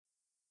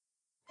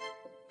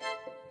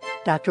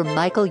Dr.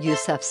 Michael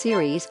Youssef's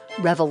series,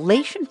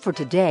 Revelation for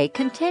Today,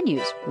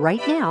 continues right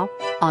now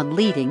on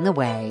Leading the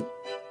Way.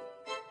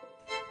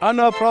 I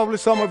know probably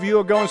some of you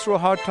are going through a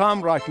hard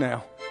time right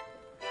now.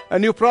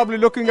 And you're probably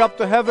looking up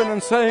to heaven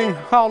and saying,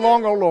 "How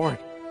long, O Lord?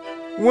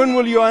 When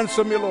will you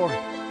answer me, Lord?"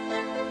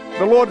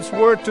 The Lord's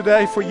word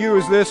today for you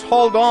is this: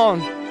 hold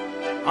on,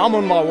 I'm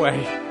on my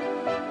way.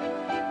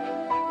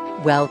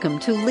 Welcome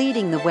to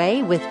Leading the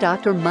Way with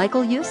Dr.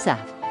 Michael Youssef,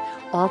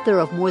 author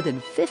of more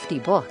than 50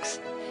 books,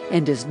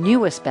 and his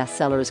newest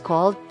bestseller is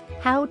called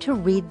How to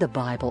Read the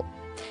Bible.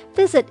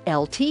 Visit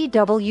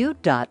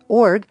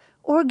ltw.org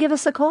or give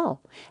us a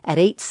call at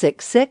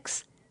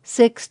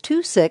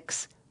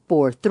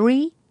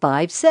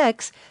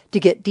 866-626-4356 to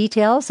get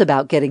details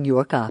about getting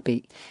your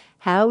copy.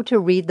 How to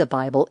Read the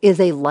Bible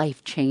is a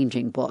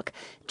life-changing book,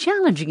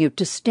 challenging you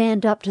to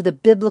stand up to the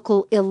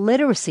biblical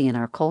illiteracy in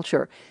our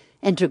culture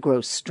and to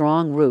grow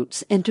strong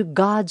roots into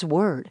God's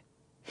Word.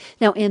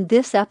 Now, in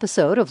this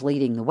episode of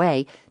Leading the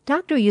Way,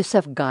 Dr.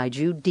 Youssef guides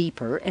you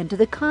deeper into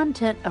the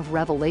content of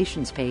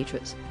Revelation's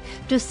pages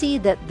to see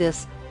that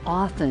this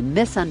often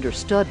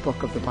misunderstood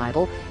book of the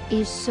Bible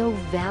is so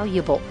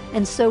valuable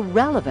and so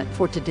relevant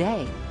for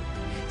today.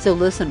 So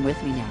listen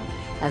with me now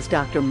as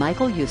Dr.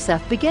 Michael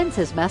Youssef begins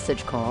his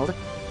message called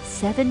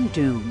Seven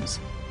Dooms.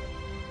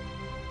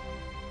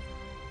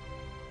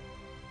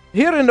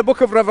 Here in the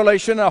book of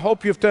Revelation, I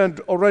hope you've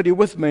turned already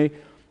with me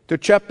to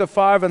chapter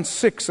 5 and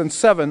 6 and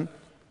 7.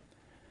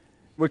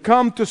 We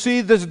come to see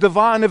this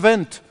divine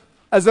event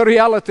as a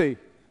reality.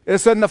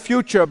 It's in the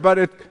future,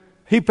 but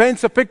he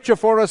paints a picture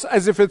for us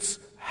as if it's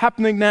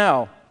happening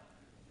now.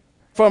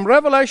 From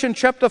Revelation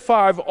chapter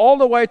 5 all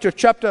the way to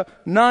chapter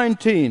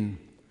 19,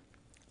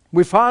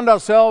 we find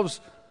ourselves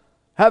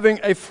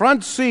having a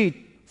front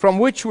seat from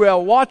which we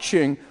are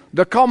watching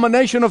the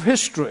culmination of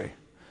history.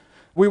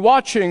 We're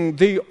watching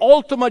the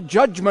ultimate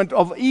judgment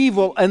of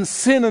evil and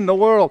sin in the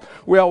world.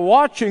 We are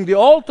watching the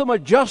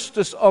ultimate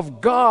justice of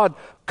God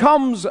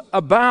comes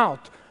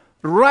about,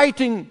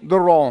 righting the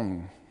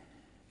wrong.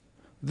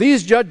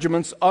 These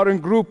judgments are in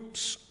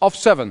groups of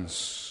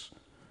sevens.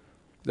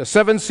 The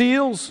 7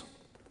 seals,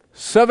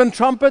 7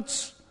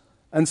 trumpets,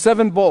 and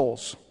 7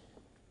 bowls.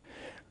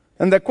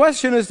 And the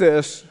question is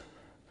this: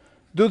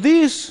 do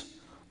these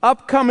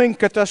upcoming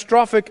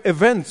catastrophic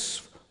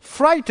events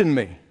frighten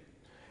me?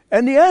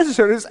 And the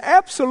answer is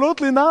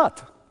absolutely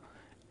not.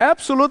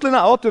 Absolutely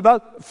not. Ought to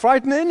not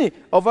frighten any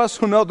of us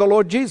who know the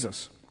Lord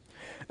Jesus.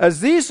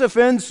 As these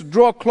events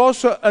draw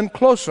closer and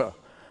closer,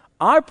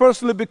 I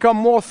personally become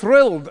more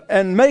thrilled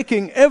and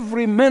making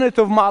every minute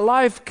of my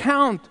life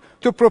count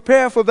to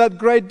prepare for that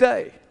great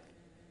day.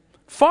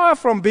 Far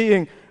from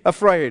being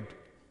afraid.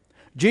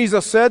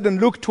 Jesus said in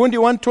Luke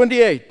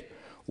 21:28,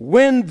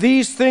 "When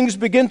these things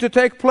begin to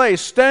take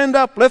place, stand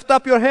up, lift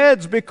up your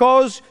heads,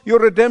 because your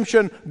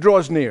redemption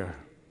draws near."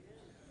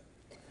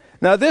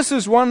 Now, this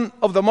is one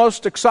of the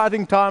most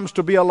exciting times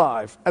to be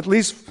alive, at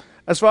least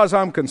as far as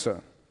I'm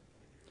concerned.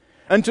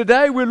 And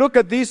today we look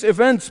at these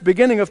events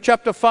beginning of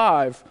chapter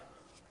 5.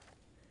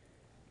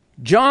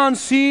 John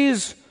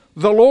sees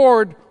the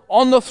Lord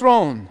on the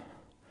throne.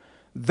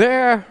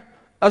 There,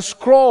 a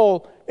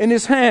scroll in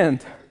his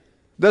hand.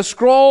 The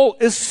scroll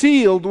is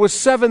sealed with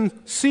 7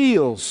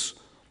 seals.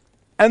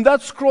 And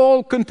that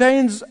scroll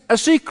contains a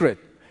secret.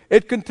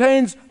 It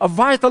contains a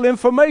vital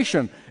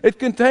information. It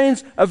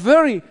contains a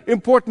very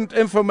important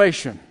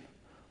information.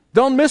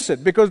 Don't miss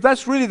it, because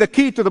that's really the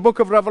key to the book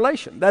of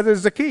Revelation. That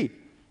is the key.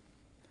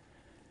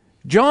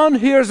 John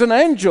hears an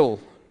angel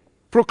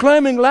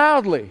proclaiming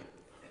loudly,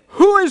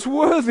 "Who is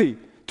worthy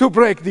to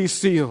break these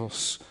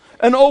seals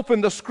and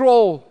open the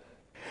scroll?"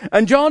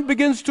 And John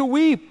begins to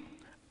weep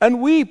and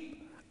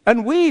weep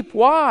and weep.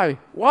 Why?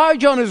 Why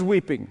John is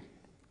weeping?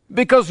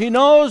 Because he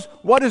knows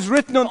what is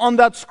written on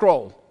that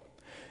scroll.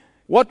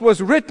 What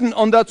was written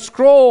on that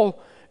scroll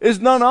is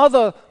none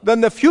other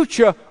than the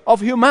future of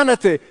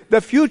humanity,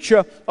 the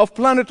future of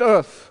planet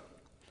Earth.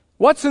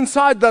 What's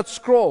inside that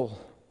scroll?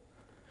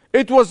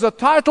 It was the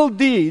title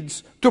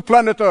deeds to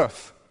planet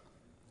Earth.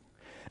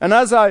 And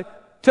as I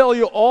tell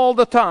you all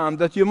the time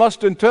that you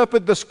must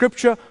interpret the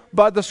Scripture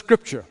by the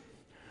Scripture,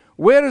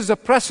 where is the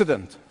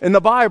precedent in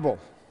the Bible,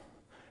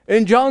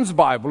 in John's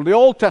Bible, the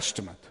Old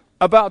Testament,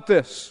 about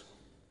this?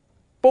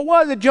 But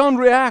why did John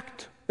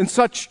react in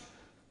such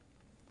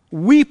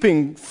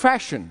weeping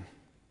fashion?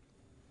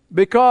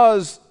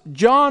 Because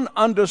John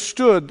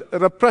understood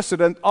the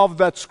precedent of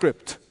that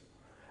script.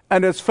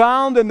 And it's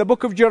found in the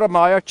book of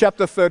Jeremiah,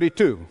 chapter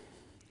 32.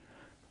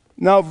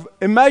 Now,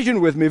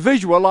 imagine with me,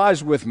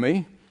 visualize with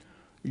me,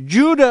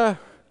 Judah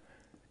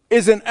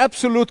is in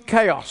absolute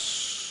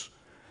chaos.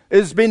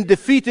 It's been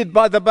defeated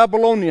by the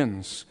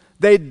Babylonians.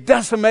 They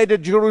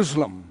decimated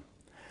Jerusalem.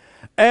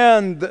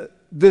 And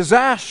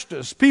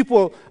disasters.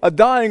 People are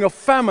dying of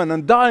famine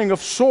and dying of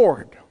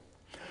sword.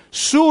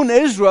 Soon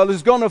Israel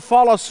is going to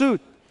follow suit.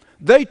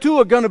 They too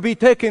are going to be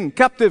taken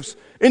captives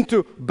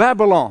into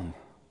Babylon.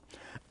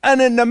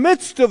 And in the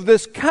midst of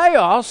this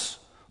chaos,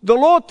 the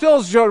Lord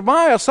tells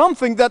Jeremiah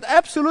something that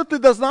absolutely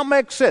does not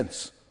make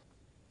sense.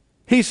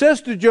 He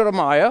says to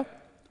Jeremiah,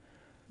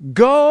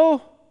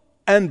 go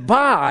and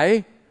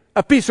buy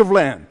a piece of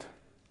land.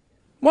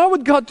 Why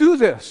would God do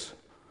this?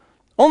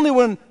 Only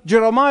when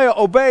Jeremiah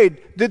obeyed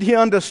did he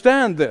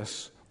understand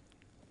this.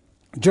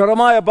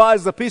 Jeremiah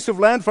buys the piece of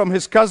land from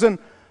his cousin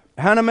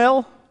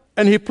Hanamel,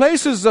 and he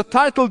places the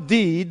title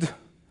deed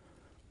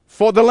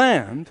for the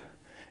land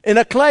in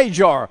a clay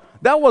jar.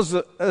 That was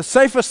the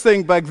safest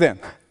thing back then.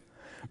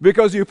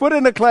 Because you put it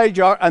in a clay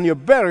jar and you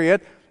bury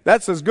it,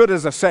 that's as good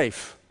as a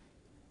safe.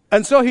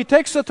 And so he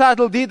takes the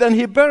title deed and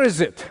he buries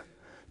it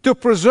to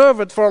preserve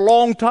it for a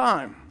long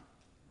time.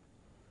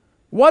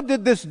 What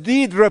did this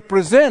deed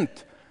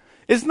represent?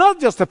 It's not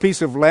just a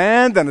piece of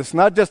land, and it's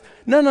not just...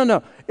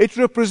 No. It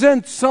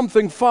represents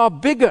something far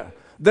bigger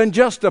than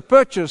just a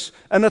purchase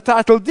and a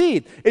title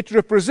deed. It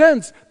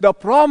represents the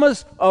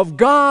promise of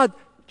God,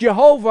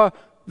 Jehovah,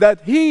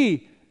 that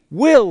He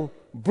will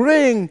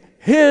bring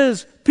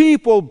His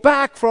people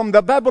back from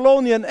the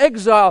Babylonian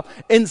exile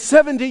in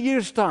 70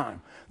 years'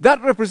 time.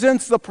 That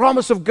represents the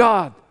promise of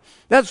God.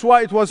 That's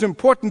why it was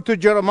important to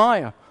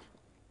Jeremiah.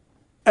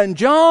 And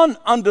John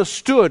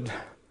understood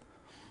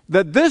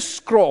that this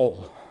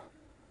scroll,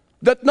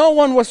 that no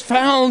one was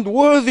found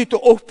worthy to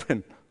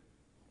open,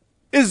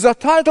 is the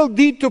title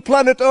deed to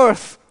planet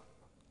Earth.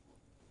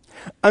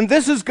 And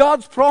this is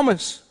God's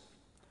promise,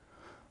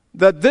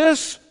 that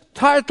this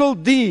title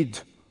deed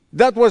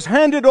that was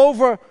handed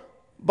over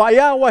by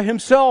Yahweh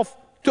Himself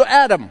to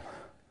Adam,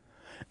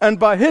 and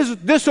by his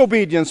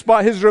disobedience,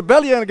 by his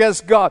rebellion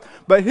against God,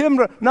 by him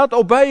not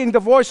obeying the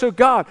voice of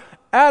God,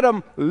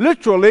 Adam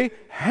literally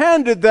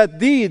handed that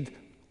deed,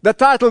 the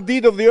title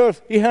deed of the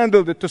earth, he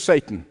handed it to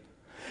Satan.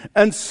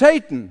 And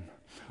Satan,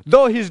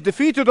 though he's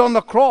defeated on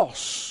the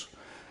cross,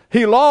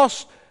 he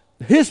lost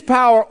his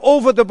power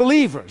over the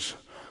believers,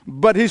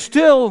 but he's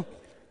still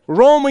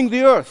roaming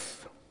the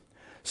earth.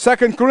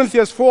 2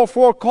 Corinthians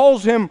 4:4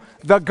 calls him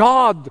the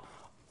God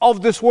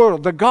of this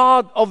world, the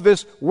God of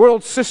this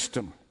world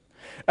system.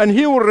 And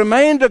he will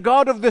remain the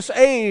God of this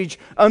age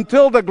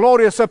until the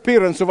glorious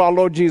appearance of our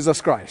Lord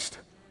Jesus Christ.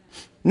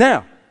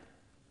 Now,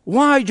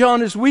 why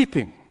John is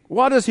weeping?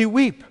 Why does he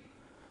weep?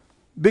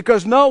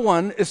 Because no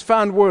one is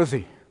found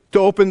worthy to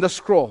open the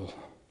scroll.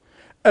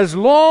 As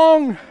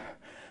long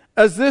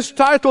as this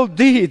title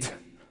deed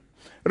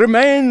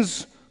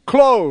remains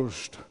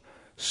closed,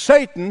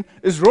 Satan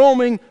is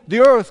roaming the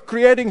earth,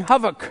 creating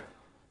havoc.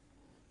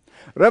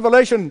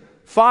 Revelation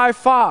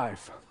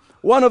 5:5,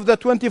 one of the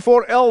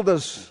 24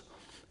 elders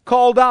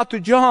called out to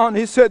John.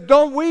 He said,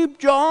 "Don't weep,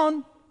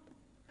 John.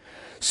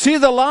 See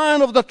the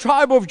Lion of the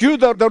tribe of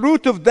Judah, the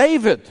root of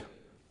David.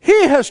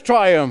 He has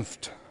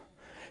triumphed.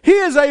 He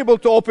is able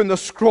to open the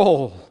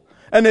scroll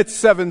and its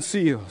 7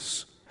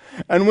 seals."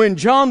 And when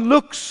John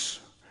looks,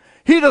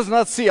 he does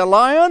not see a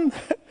lion,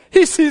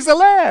 he sees a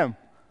lamb.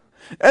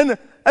 And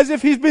as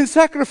if he's been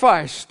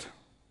sacrificed.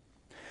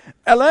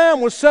 A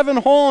lamb with 7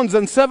 horns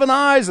and 7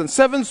 eyes and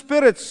 7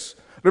 spirits.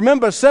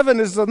 Remember, 7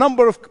 is the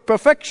number of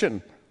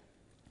perfection.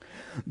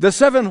 The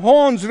 7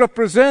 horns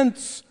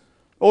represents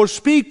or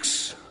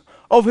speaks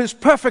of His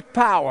perfect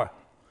power.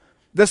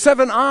 The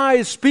 7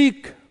 eyes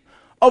speak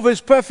of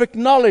His perfect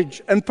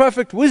knowledge and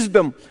perfect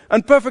wisdom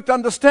and perfect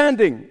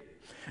understanding.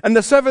 And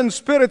the 7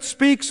 spirits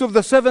speaks of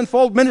the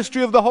 7-fold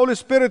ministry of the Holy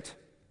Spirit.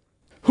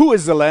 Who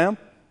is the Lamb?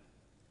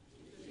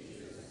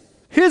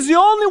 He's the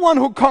only one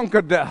who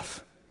conquered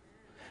death.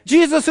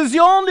 Jesus is the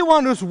only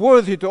one who's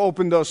worthy to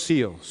open those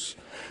seals.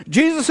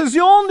 Jesus is the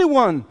only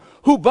one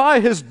who by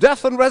His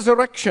death and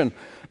resurrection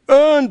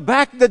earned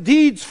back the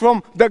deeds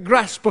from the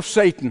grasp of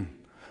Satan.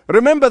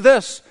 Remember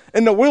this,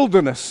 in the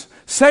wilderness,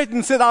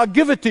 Satan said, "I'll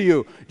give it to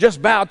you.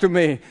 Just bow to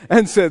me."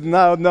 And said,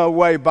 no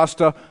way,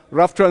 Buster.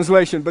 Rough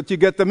translation, but you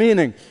get the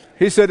meaning.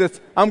 He said,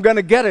 "I'm going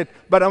to get it,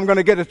 but I'm going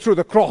to get it through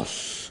the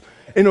cross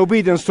in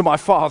obedience to my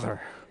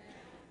Father."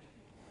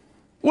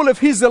 Well, if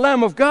He's the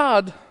Lamb of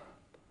God,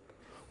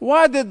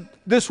 why did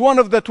this one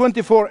of the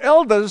 24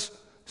 elders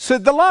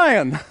said the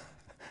lion?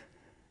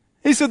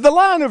 He said the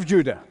Lion of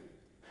Judah.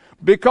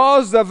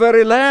 Because the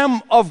very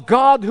Lamb of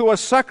God who was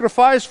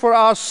sacrificed for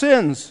our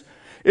sins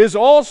is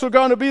also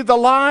going to be the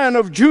Lion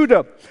of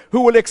Judah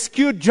who will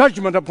execute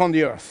judgment upon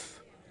the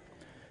earth.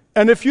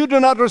 And if you do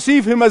not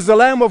receive Him as the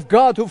Lamb of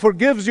God who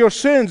forgives your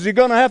sins, you're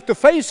going to have to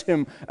face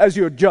Him as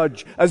your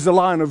judge, as the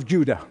Lion of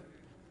Judah.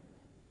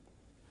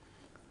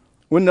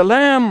 When the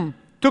Lamb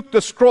took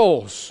the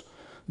scrolls,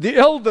 the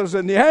elders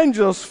and the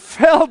angels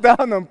fell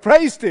down and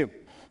praised Him.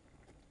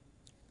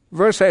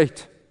 Verse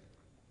 8.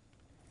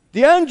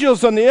 The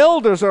angels and the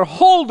elders are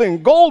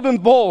holding golden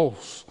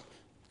bowls.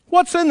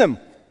 What's in them?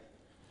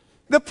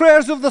 The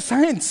prayers of the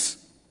saints.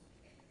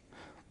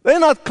 They're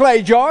not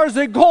clay jars,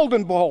 they're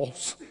golden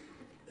bowls.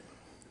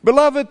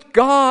 Beloved,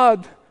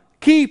 God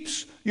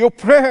keeps your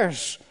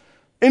prayers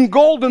in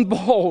golden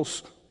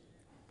bowls.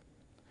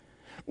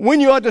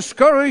 When you are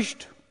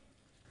discouraged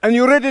and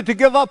you're ready to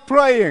give up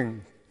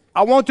praying,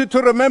 I want you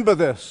to remember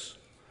this.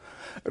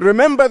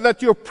 Remember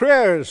that your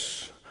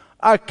prayers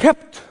are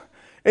kept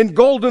in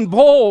golden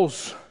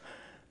bowls.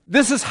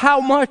 This is how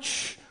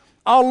much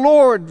our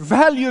Lord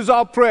values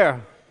our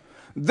prayer.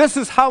 This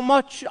is how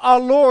much our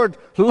Lord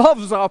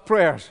loves our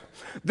prayers.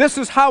 This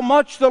is how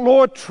much the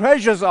Lord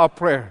treasures our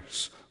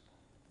prayers.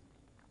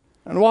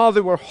 And while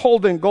they were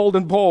holding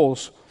golden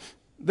bowls,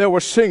 they were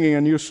singing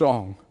a new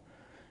song.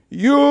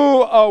 You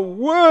are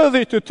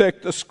worthy to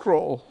take the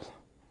scroll.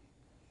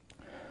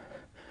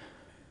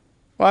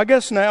 Well, I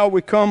guess now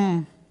we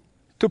come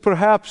to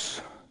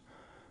perhaps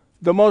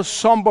the most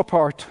somber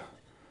part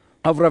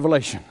of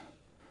Revelation,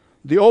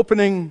 the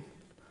opening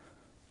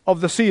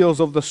of the seals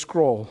of the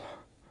scroll.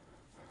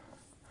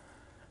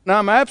 Now,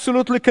 I'm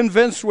absolutely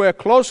convinced we're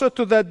closer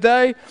to that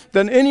day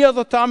than any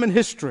other time in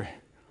history.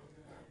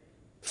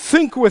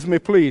 Think with me,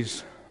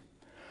 please,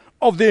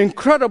 of the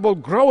incredible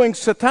growing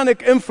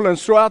satanic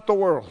influence throughout the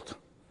world.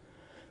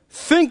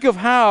 Think of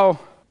how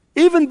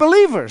even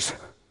believers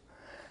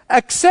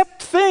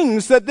accept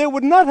things that they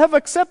would not have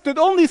accepted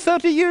only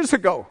 30 years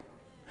ago.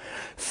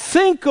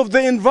 Think of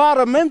the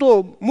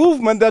environmental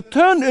movement that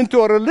turned into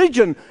a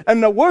religion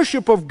and the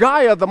worship of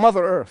Gaia, the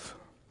Mother Earth.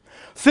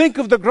 Think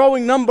of the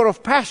growing number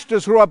of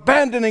pastors who are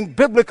abandoning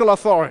biblical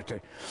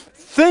authority.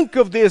 Think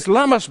of the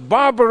Islamist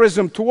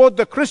barbarism toward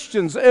the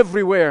Christians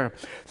everywhere.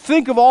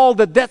 Think of all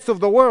the death of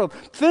the world.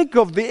 Think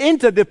of the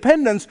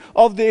interdependence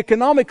of the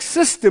economic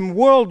system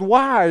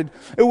worldwide.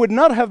 It would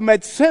not have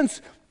made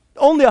sense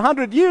only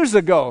 100 years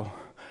ago.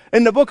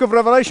 In the book of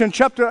Revelation,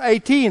 chapter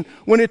 18,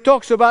 when it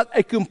talks about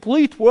a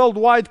complete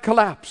worldwide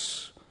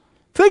collapse.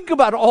 Think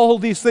about all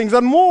these things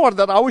and more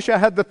that I wish I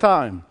had the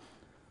time.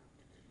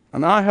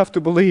 And I have to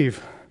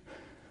believe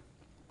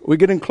we're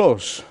getting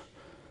close.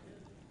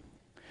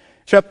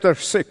 Chapter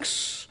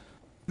 6.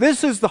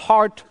 This is the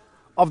heart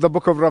of the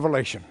book of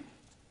Revelation.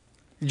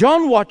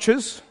 John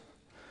watches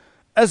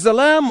as the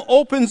Lamb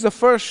opens the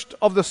first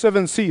of the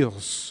 7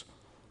 seals.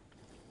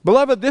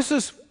 Beloved, this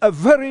is a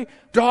very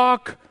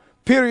dark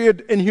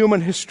period in human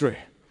history,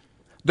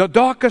 the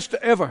darkest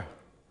ever.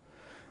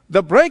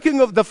 The breaking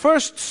of the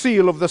first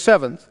seal of the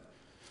 7th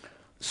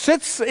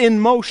sets in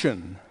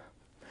motion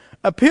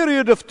a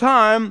period of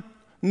time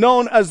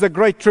known as the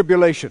Great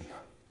Tribulation.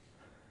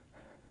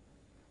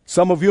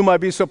 Some of you might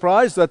be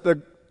surprised that the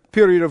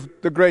period of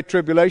the Great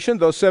Tribulation,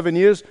 those 7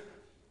 years,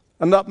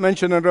 are not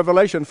mentioned in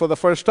Revelation for the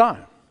first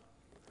time.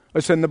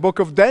 It's in the book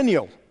of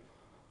Daniel.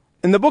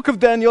 In the book of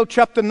Daniel,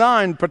 chapter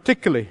 9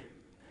 particularly,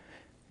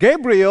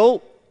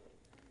 Gabriel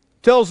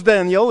tells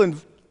Daniel in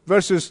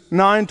verses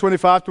 9,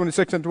 25,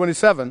 26, and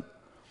 27,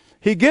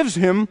 he gives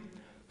him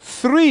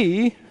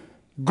 3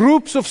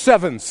 groups of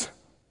 7s.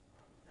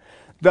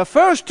 The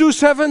first 2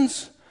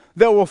 7s,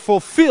 they were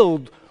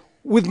fulfilled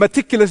with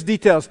meticulous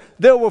details.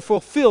 They were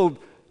fulfilled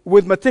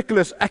with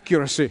meticulous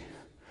accuracy.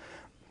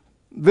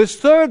 This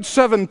third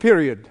 7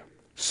 period,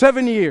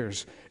 7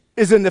 years,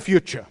 is in the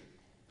future.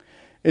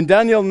 In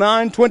Daniel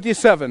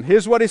 9:27,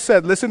 here's what he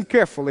said. Listen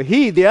carefully.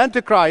 He, the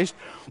Antichrist,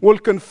 will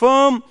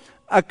confirm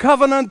a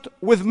covenant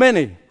with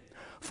many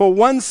for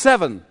 1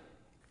 7.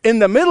 In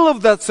the middle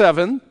of that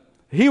 7,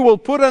 he will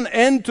put an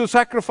end to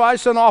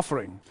sacrifice and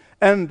offering.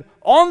 And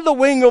on the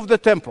wing of the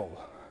temple,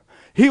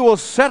 he will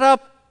set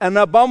up an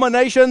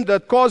abomination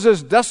that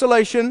causes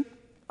desolation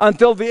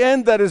until the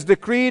end that is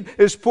decreed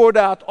is poured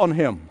out on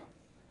him.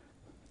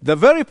 The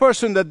very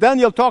person that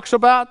Daniel talks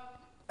about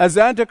as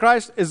the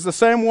Antichrist is the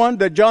same one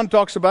that John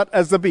talks about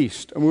as the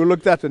beast. And we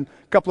looked at in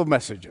a couple of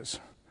messages.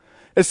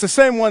 It's the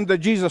same one that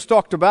Jesus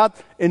talked about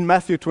in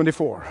Matthew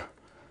 24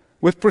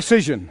 with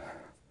precision.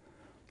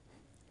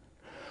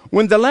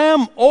 When the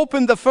Lamb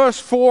opened the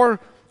first 4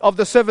 of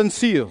the 7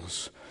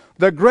 seals,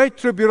 the Great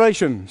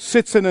Tribulation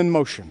sits in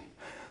motion.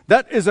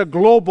 That is a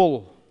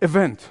global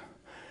event.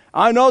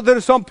 I know there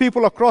are some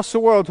people across the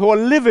world who are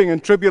living in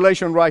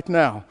tribulation right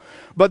now,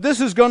 but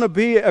this is going to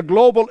be a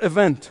global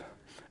event.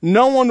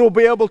 No one will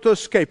be able to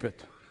escape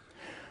it.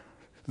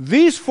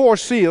 These 4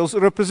 seals are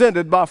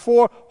represented by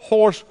 4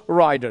 horse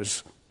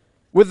riders.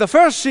 With the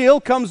first seal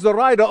comes the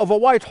rider of a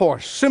white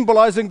horse,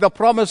 symbolizing the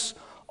promise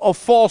of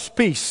false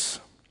peace.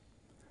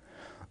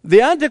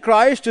 The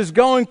Antichrist is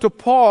going to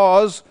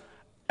pause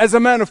as a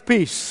man of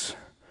peace,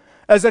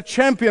 as a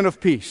champion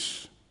of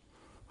peace.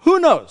 Who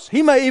knows?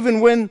 He may even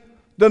win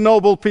the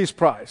Nobel Peace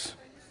Prize.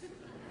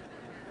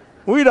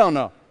 We don't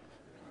know.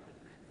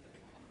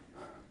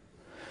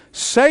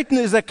 Satan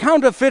is a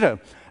counterfeiter,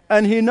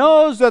 and he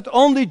knows that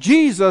only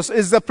Jesus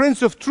is the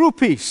Prince of true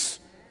peace.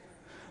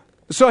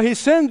 So he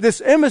sent this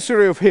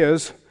emissary of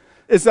his,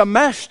 is a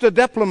master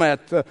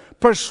diplomat, a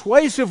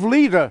persuasive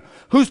leader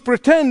who's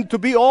pretend to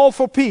be all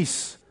for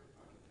peace.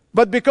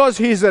 But because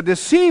he's a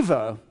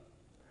deceiver,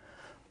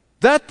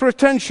 that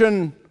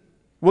pretension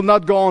will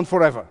not go on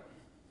forever.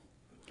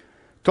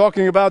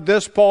 Talking about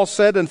this, Paul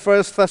said in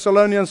 1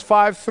 Thessalonians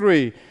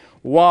 5:3,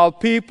 while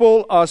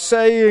people are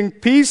saying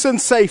peace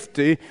and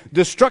safety,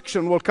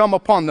 destruction will come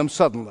upon them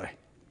suddenly.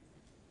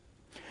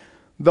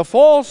 The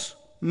false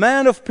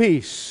man of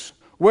peace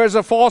wears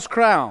a false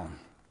crown,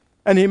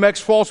 and he makes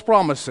false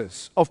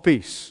promises of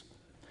peace.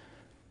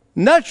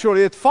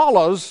 Naturally, it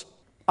follows,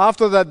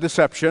 after that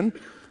deception,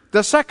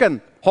 the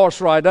second horse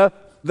rider,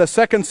 the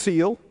second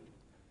seal,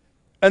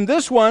 and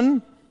this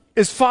one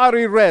is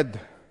fiery red.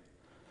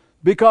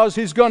 because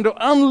he's going to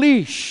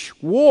unleash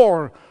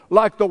war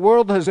like the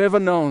world has ever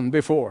known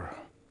before.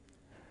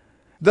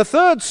 The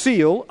third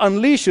seal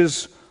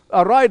unleashes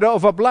a rider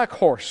of a black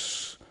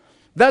horse.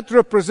 That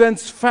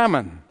represents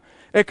famine,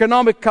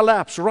 economic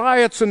collapse,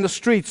 riots in the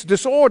streets,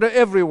 disorder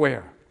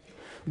everywhere.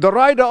 The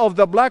rider of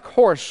the black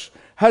horse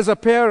has a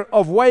pair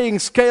of weighing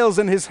scales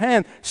in his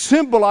hand,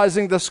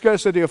 symbolizing the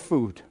scarcity of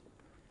food.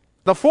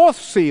 The fourth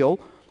seal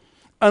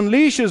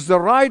unleashes the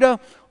rider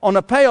on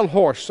a pale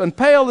horse, and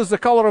pale is the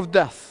color of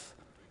death.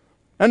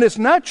 And it's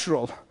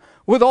natural.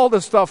 With all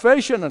the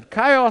starvation and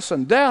chaos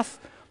and death,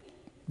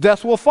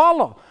 death will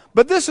follow.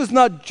 But this is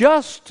not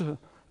just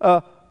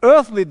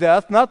earthly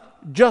death,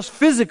 not just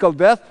physical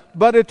death,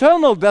 but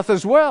eternal death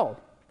as well.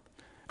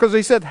 Because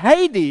he said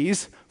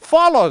Hades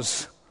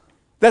follows.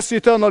 That's the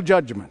eternal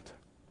judgment.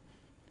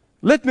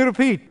 Let me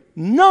repeat,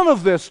 none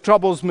of this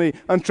troubles me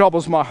and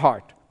troubles my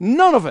heart.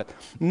 None of it.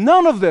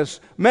 None of this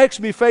makes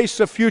me face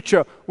the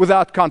future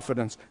without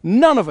confidence.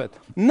 None of it.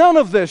 None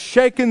of this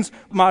shakens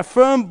my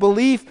firm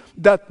belief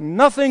that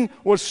nothing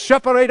will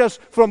separate us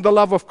from the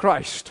love of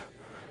Christ.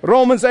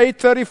 Romans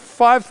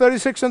 8:35,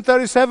 36, and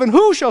 37.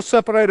 Who shall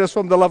separate us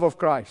from the love of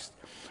Christ?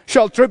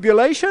 Shall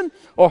tribulation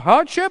or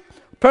hardship,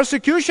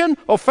 persecution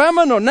or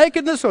famine or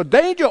nakedness or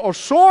danger or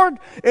sword?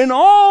 In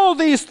all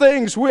these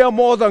things we are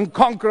more than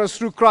conquerors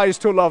through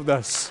Christ who loved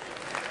us.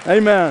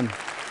 Amen.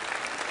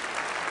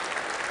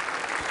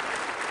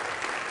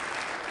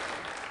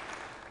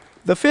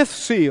 The fifth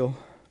seal,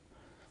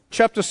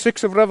 chapter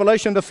 6 of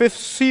Revelation, the fifth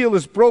seal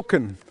is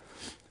broken.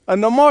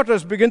 And the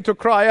martyrs begin to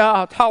cry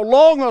out, "How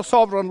long, O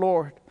sovereign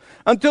Lord,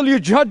 until you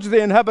judge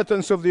the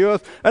inhabitants of the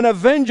earth and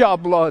avenge our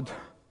blood?"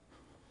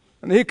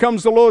 And here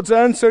comes the Lord's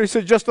answer. He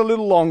said, "Just a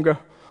little longer.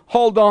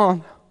 Hold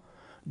on.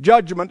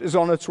 Judgment is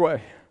on its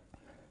way."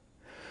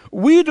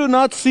 We do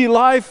not see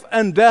life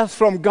and death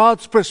from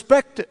God's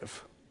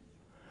perspective.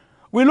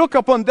 We look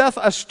upon death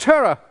as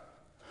terror.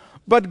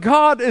 But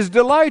God is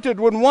delighted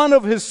when one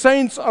of His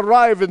saints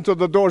arrive into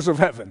the doors of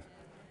heaven.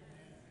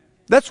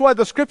 That's why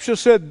the Scripture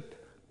said,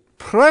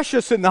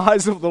 precious in the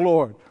eyes of the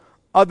Lord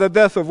are the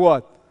death of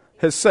what?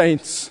 His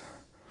saints.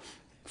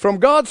 From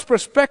God's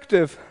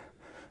perspective,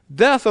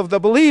 death of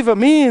the believer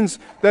means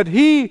that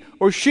he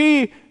or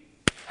she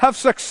have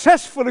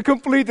successfully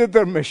completed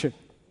their mission.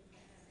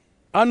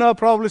 I know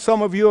probably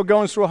some of you are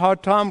going through a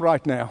hard time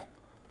right now.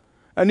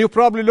 And you're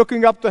probably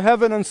looking up to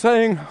heaven and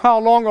saying, "How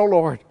long, O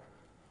Lord?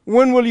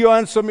 When will you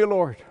answer me,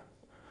 Lord?"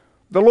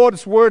 The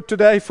Lord's word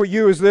today for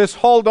you is this: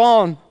 hold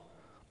on,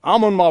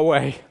 I'm on my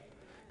way.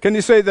 Can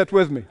you say that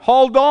with me?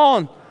 Hold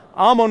on,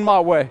 I'm on my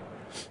way.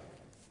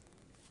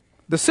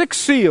 The sixth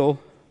seal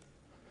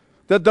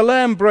that the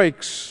Lamb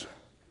breaks,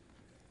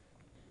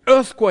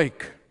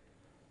 earthquake,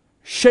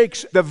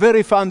 shakes the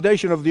very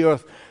foundation of the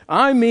earth.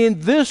 I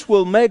mean, this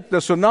will make the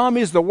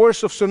tsunamis, the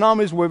worst of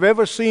tsunamis we've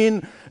ever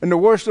seen, and the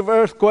worst of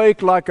earthquake,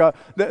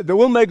 they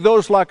will make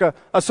those like a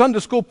Sunday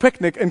school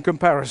picnic in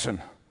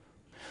comparison.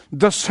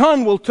 The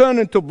sun will turn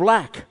into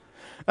black,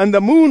 and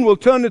the moon will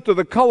turn into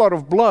the color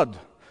of blood.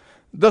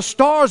 The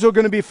stars are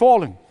going to be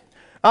falling.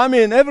 I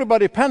mean,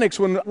 everybody panics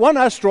when one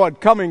asteroid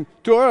coming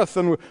to Earth,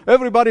 and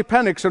everybody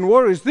panics and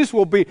worries. This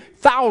will be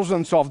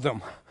thousands of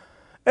them.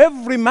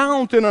 Every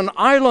mountain and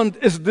island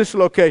is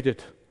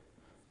dislocated.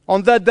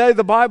 On that day,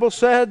 the Bible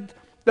said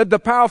that the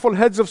powerful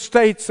heads of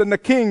states and the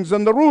kings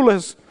and the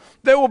rulers,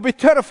 they will be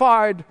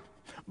terrified,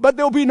 but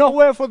there will be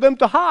nowhere for them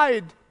to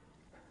hide.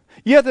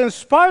 Yet in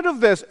spite of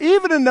this,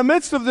 even in the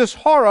midst of this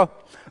horror,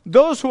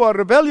 those who are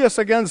rebellious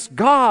against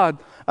God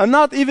are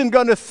not even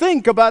going to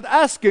think about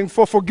asking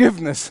for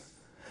forgiveness.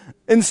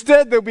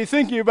 Instead, they'll be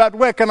thinking about,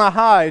 where can I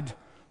hide?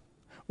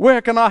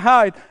 Where can I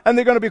hide? And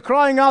they're going to be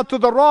crying out to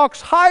the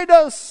rocks, hide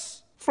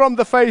us from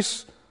the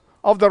face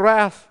of the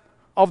wrath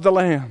of the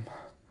Lamb.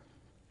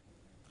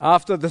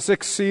 After the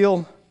sixth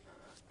seal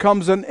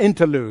comes an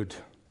interlude.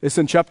 It's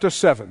in chapter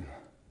 7.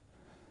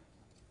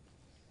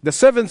 The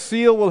seventh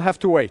seal will have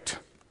to wait.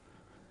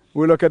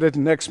 We'll look at it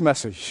in the next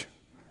message.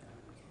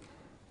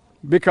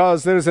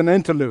 Because there is an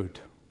interlude.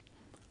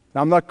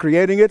 Now, I'm not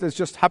creating it. It's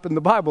just happened.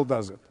 The Bible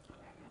does it.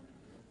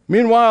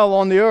 Meanwhile,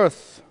 on the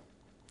earth,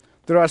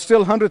 there are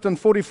still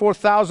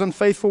 144,000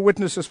 faithful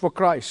witnesses for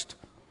Christ.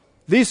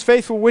 These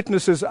faithful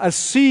witnesses are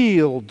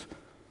sealed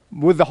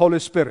with the Holy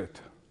Spirit.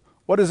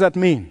 What does that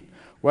mean?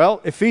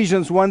 Well,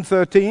 Ephesians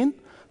 1:13,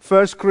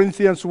 1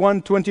 Corinthians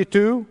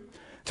 1:22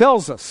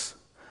 tells us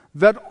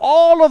that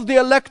all of the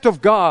elect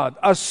of God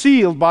are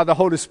sealed by the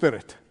Holy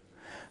Spirit.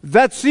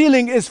 That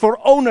sealing is for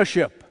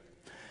ownership.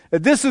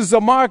 This is the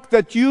mark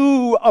that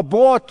you are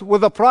bought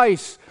with a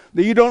price,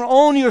 that you don't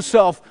own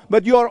yourself,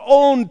 but you are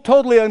owned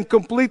totally and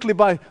completely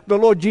by the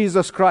Lord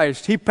Jesus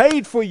Christ. He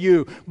paid for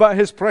you by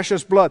His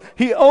precious blood.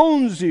 He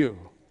owns you.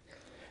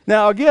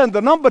 Now again,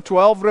 the number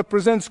 12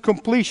 represents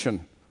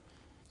completion.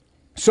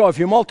 So if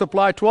you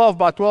multiply 12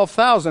 by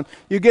 12,000,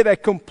 you get a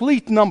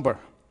complete number.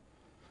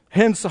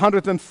 Hence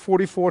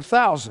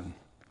 144,000.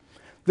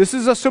 This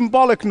is a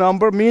symbolic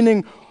number,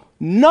 meaning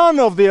none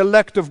of the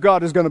elect of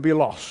God is going to be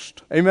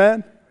lost.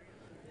 Amen?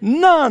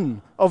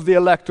 None of the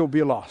elect will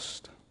be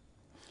lost.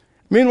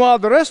 Meanwhile,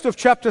 the rest of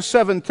chapter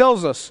 7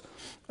 tells us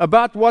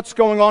about what's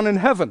going on in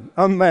heaven.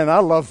 Oh man, I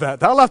love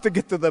that. I love to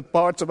get to the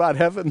parts about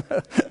heaven.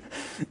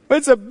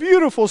 It's a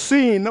beautiful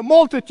scene, a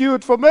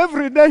multitude from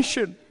every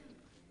nation,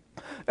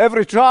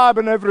 every tribe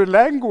and every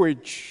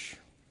language,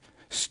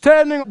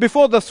 standing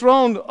before the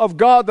throne of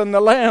God and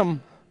the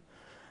Lamb.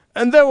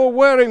 And they were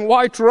wearing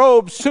white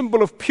robes,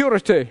 symbol of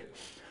purity.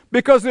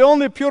 Because the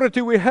only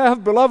purity we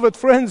have, beloved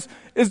friends,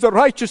 is the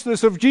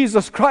righteousness of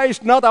Jesus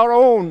Christ, not our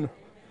own.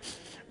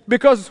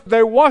 Because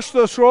they washed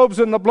those robes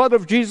in the blood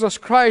of Jesus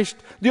Christ,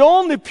 the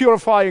only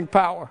purifying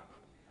power.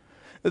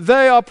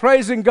 They are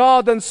praising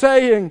God and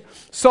saying,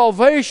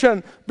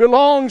 salvation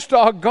belongs to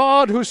our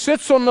God who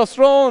sits on the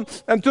throne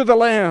and to the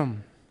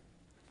Lamb.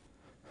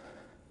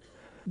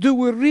 Do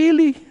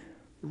we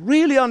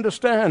really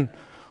understand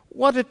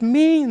what it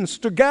means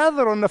to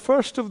gather on the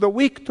first of the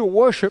week to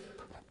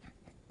worship?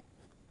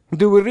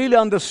 Do we really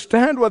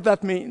understand what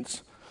that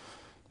means?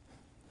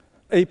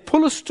 A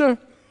Pulitzer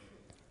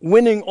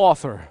winning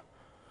author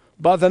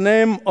by the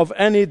name of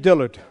Annie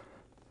Dillard.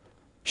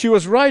 She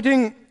was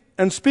writing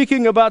and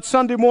speaking about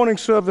Sunday morning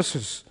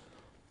services.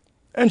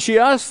 And she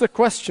asked the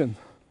question,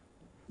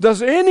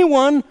 does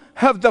anyone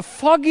have the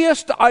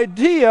foggiest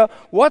idea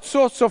what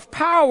sorts of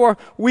power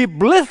we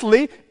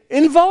blithely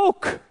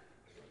invoke?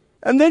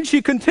 And then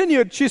she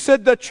continued, she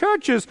said, the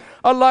churches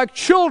are like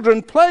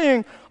children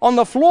playing on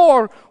the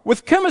floor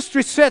with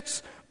chemistry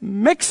sets,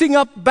 mixing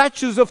up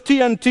batches of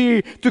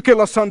TNT to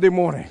kill a Sunday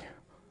morning.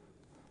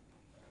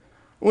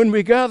 When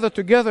we gather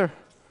together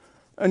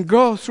and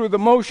go through the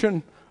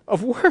motion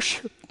of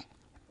worship,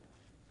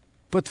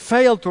 but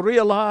fail to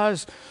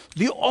realize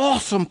the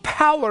awesome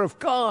power of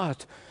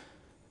God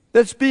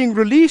that's being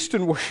released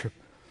in worship.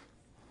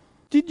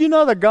 Did you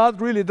know that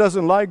God really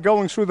doesn't like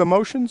going through the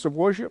motions of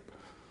worship?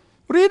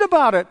 Read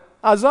about it,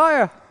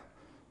 Isaiah.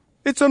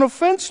 It's an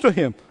offense to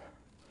him.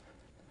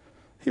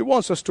 He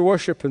wants us to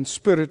worship in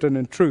spirit and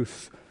in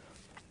truth.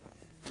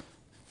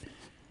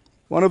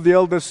 One of the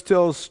elders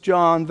tells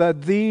John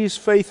that these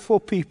faithful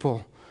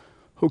people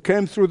who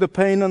came through the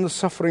pain and the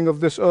suffering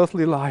of this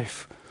earthly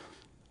life,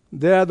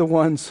 they're the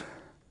ones.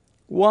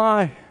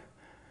 Why?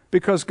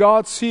 Because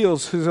God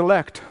seals His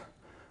elect.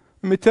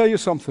 Let me tell you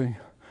something.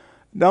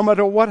 No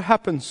matter what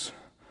happens,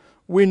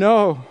 we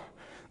know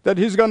that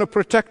He's going to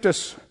protect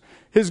us.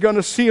 He's going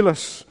to seal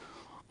us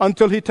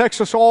until He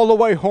takes us all the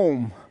way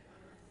home.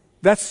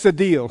 That's the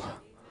deal.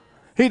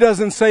 He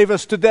doesn't save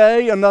us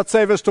today and not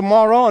save us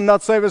tomorrow and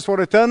not save us for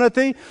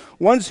eternity.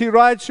 Once He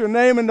writes your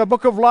name in the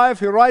book of life,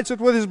 He writes it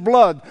with His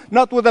blood,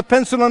 not with a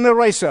pencil and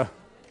eraser.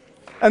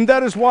 And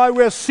that is why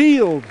we're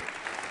sealed.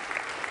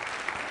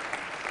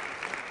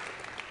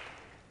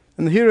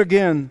 And here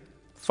again,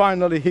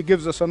 finally, He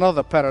gives us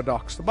another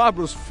paradox. The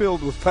Bible is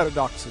filled with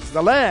paradoxes.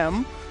 The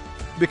lamb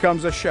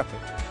becomes a shepherd.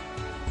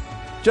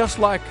 Just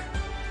like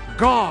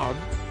God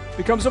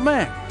becomes a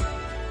man.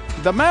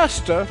 The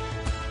master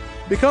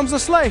becomes a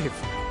slave.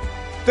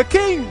 The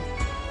king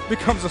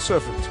becomes a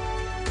servant.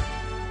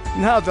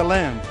 Now the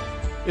lamb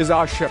is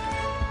our shepherd.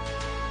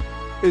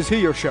 Is He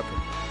your shepherd?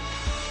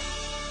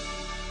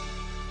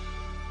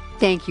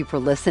 Thank you for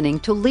listening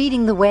to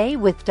Leading the Way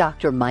with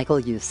Dr. Michael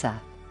Youssef.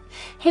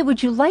 Hey,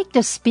 would you like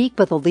to speak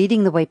with a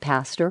Leading the Way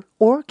pastor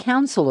or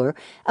counselor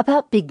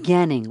about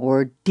beginning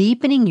or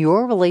deepening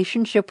your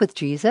relationship with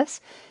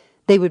Jesus?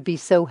 They would be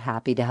so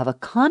happy to have a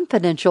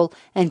confidential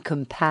and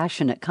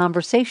compassionate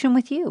conversation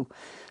with you.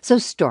 So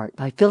start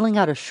by filling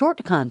out a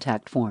short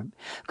contact form.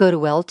 Go to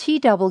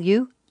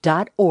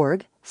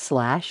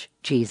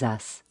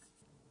ltw.org/Jesus.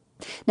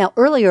 Now,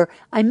 earlier,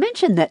 I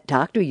mentioned that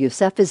Dr.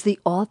 Youssef is the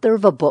author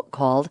of a book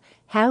called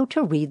How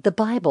to Read the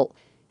Bible.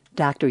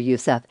 Dr.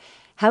 Youssef,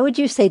 how would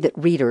you say that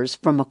readers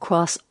from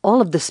across all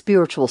of the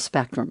spiritual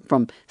spectrum,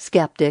 from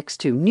skeptics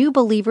to new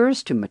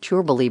believers to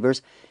mature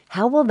believers,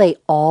 how will they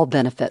all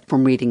benefit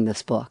from reading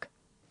this book?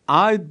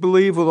 I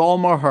believe with all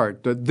my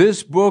heart that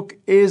this book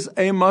is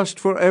a must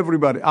for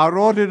everybody. I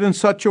wrote it in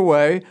such a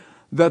way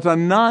that a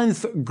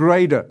 9th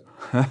grader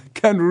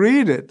can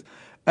read it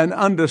and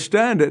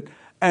understand it,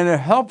 and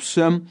it helps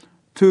him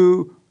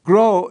to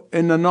grow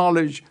in the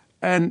knowledge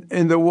and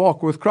in the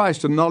walk with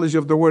Christ, the knowledge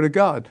of the Word of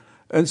God.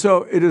 And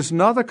so it is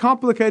not a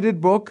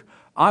complicated book.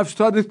 I've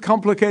studied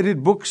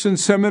complicated books in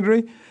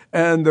seminary,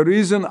 and the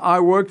reason I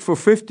worked for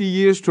 50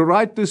 years to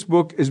write this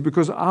book is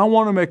because I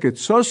want to make it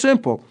so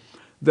simple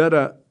that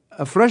a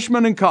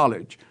freshman in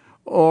college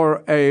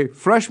or a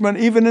freshman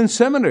even in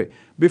seminary,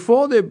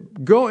 before they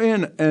go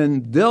in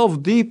and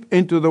delve deep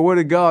into the Word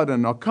of God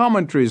and the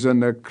commentaries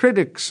and the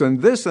critics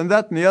and this and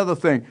that and the other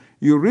thing,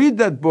 you read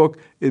that book,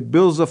 it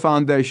builds a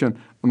foundation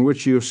on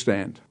which you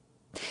stand.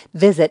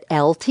 Visit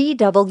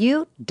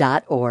ltw.org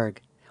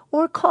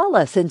or call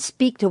us and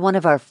speak to one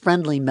of our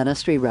friendly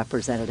ministry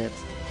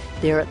representatives.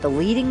 They're at the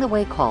Leading the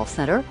Way call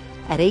center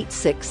at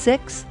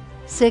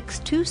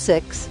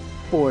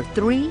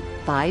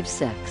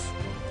 866-626-4356.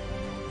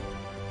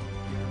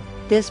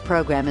 This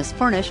program is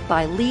furnished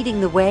by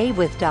Leading the Way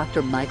with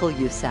Dr. Michael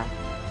Youssef,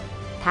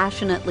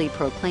 passionately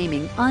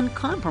proclaiming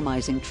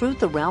uncompromising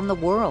truth around the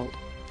world.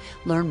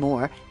 Learn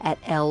more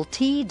at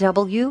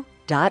ltw.org.